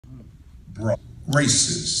brought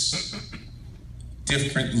races,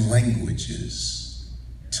 different languages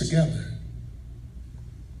together.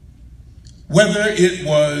 Whether it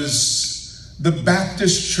was the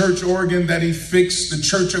Baptist church organ that he fixed, the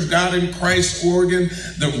Church of God in Christ organ,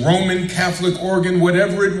 the Roman Catholic organ,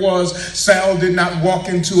 whatever it was, Sal did not walk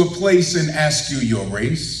into a place and ask you your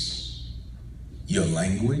race, your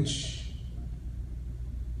language,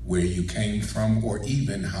 where you came from, or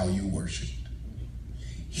even how you worshiped.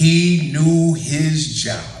 He knew his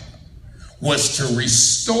job was to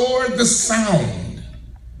restore the sound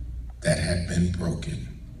that had been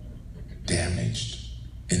broken, damaged,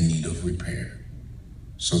 in need of repair,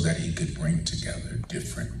 so that he could bring together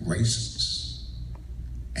different races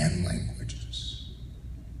and languages.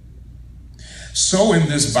 So in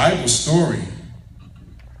this Bible story,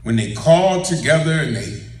 when they called together and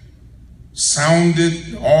they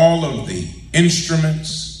sounded all of the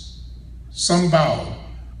instruments, some bowed,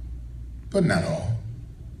 but not all.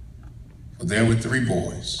 For there were three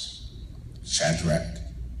boys, Shadrach,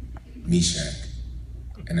 Meshach,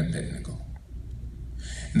 and Abednego.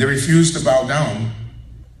 And they refused to bow down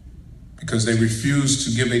because they refused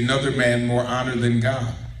to give another man more honor than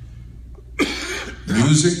God.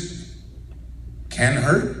 Music can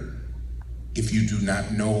hurt if you do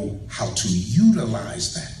not know how to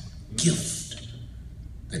utilize that gift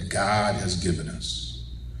that God has given us.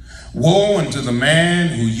 Woe unto the man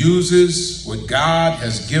who uses what God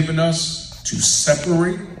has given us to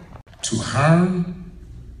separate, to harm,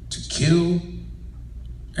 to kill,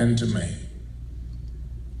 and to maim.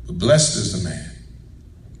 But blessed is the man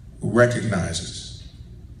who recognizes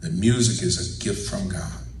that music is a gift from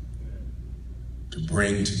God to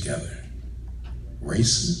bring together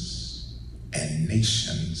races and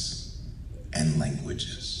nations and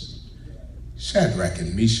languages. Shadrach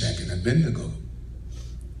and Meshach and Abednego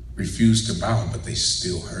refused to bow, but they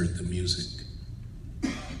still heard the music.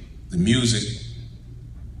 The music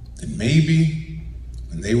that maybe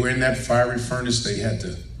when they were in that fiery furnace, they had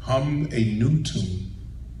to hum a new tune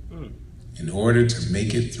in order to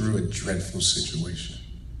make it through a dreadful situation.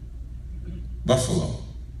 Buffalo,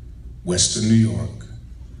 Western New York,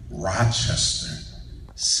 Rochester,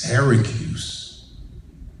 Syracuse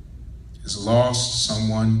has lost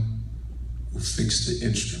someone who fixed the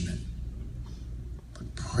instrument.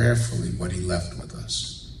 But prayerfully, what he left with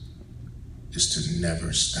us is to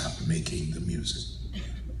never stop making the music,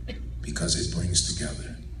 because it brings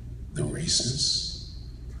together the races,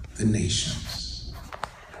 the nations,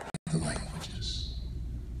 and the languages.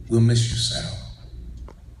 We'll miss you, Sal,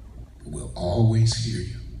 but we'll always hear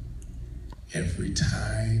you. Every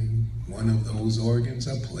time one of those organs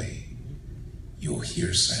are played, you'll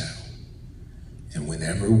hear Sal. And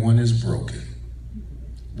whenever one is broken,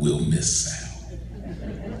 we'll miss Sal.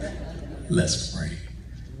 Let's pray.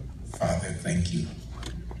 Father, thank you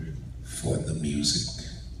for the music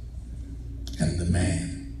and the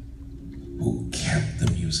man who kept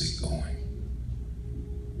the music going.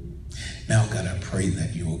 Now, God, I pray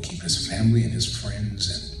that you will keep his family and his friends,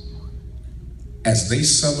 and as they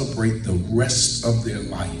celebrate the rest of their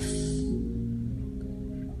life,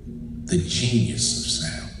 the genius of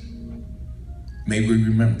sound, may we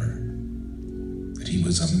remember that he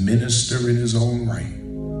was a minister in his own right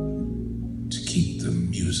to keep the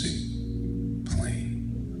music playing.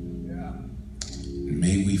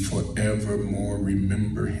 May we forevermore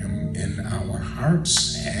remember him in our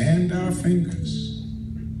hearts and our fingers.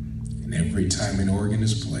 And every time an organ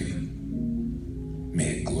is played,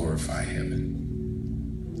 may it glorify heaven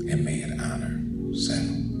and may it honor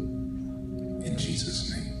sound. In Jesus'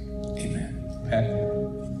 name, amen. Pat?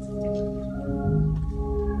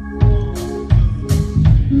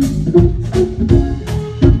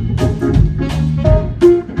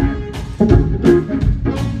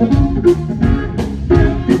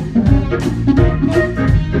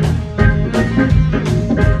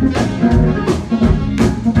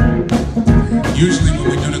 Usually when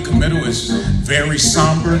we do the committal, it's very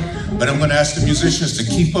somber, but I'm going to ask the musicians to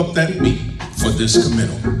keep up that beat for this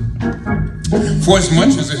committal. For as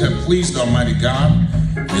much as it had pleased Almighty God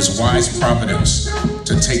in his wise providence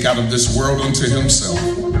to take out of this world unto himself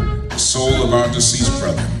the soul of our deceased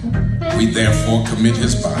brother, we therefore commit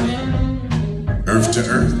his body, earth to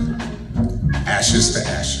earth, ashes to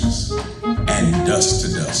ashes, and dust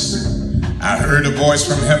to dust. I heard a voice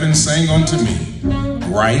from heaven saying unto me,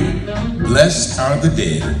 Right, blessed are the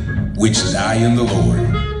dead which die in the Lord.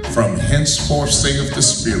 From henceforth saith the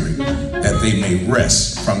Spirit, that they may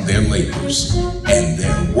rest from their labors, and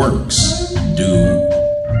their works do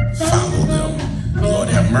follow them. Lord,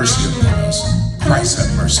 have mercy upon us. Christ,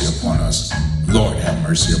 have mercy upon us. Lord, have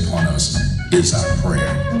mercy upon us, is our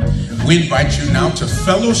prayer. We invite you now to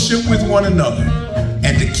fellowship with one another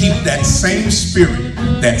and to keep that same spirit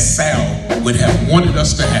that Sal would have wanted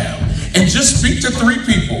us to have. And just speak to 3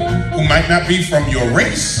 people who might not be from your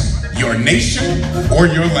race, your nation, or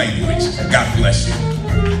your language. God bless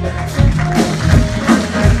you.